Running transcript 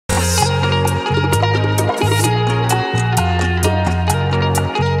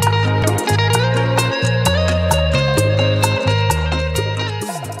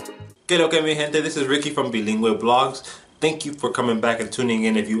Que lo que mi gente, this is Ricky from Bilingue Blogs. Thank you for coming back and tuning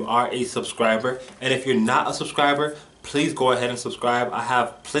in if you are a subscriber. And if you're not a subscriber, please go ahead and subscribe. I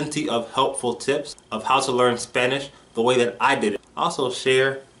have plenty of helpful tips of how to learn Spanish the way that I did it. Also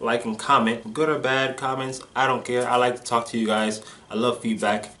share, like, and comment. Good or bad comments, I don't care. I like to talk to you guys. I love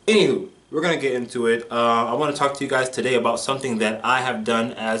feedback. Anywho, we're going to get into it. I want to talk to you guys today about something that I have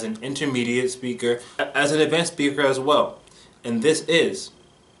done as an intermediate speaker, as an advanced speaker as well. And this is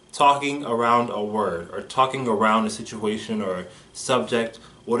talking around a word or talking around a situation or subject,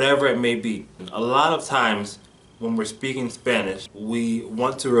 whatever it may be. A lot of times when we're speaking Spanish, we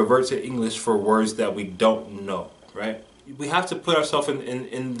want to revert to English for words that we don't know, right? We have to put ourselves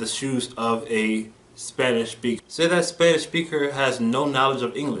in the shoes of a Spanish speaker. Say that Spanish speaker has no knowledge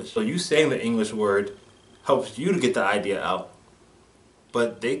of English. So you saying the English word helps you to get the idea out,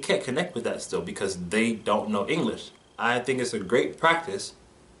 but they can't connect with that still because they don't know English. I think it's a great practice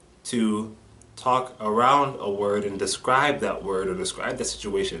to talk around a word and describe that word or describe that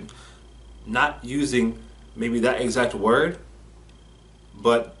situation, not using maybe that exact word,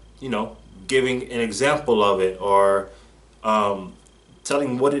 but giving an example of it or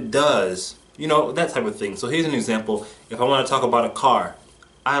telling what it does, that type of thing. So here's an example. If I want to talk about a car,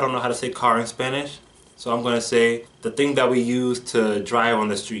 I don't know how to say car in Spanish, so I'm going to say the thing that we use to drive on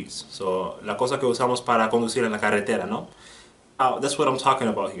the streets. So la cosa que usamos para conducir en la carretera, ¿no? That's what I'm talking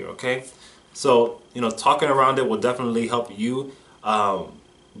about here, okay? So, talking around it will definitely help you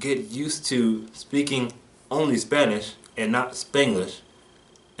get used to speaking only Spanish and not Spanglish.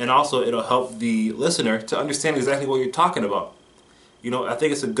 And also, it'll help the listener to understand exactly what you're talking about. I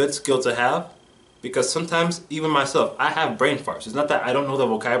think it's a good skill to have because sometimes, even myself, I have brain farts. It's not that I don't know the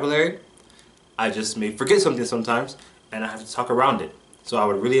vocabulary. I just may forget something sometimes, and I have to talk around it. So I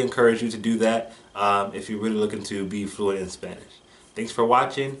would really encourage you to do that if you're really looking to be fluent in Spanish. Thanks for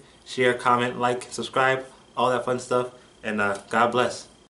watching. Share, comment, like, subscribe, all that fun stuff. And God bless.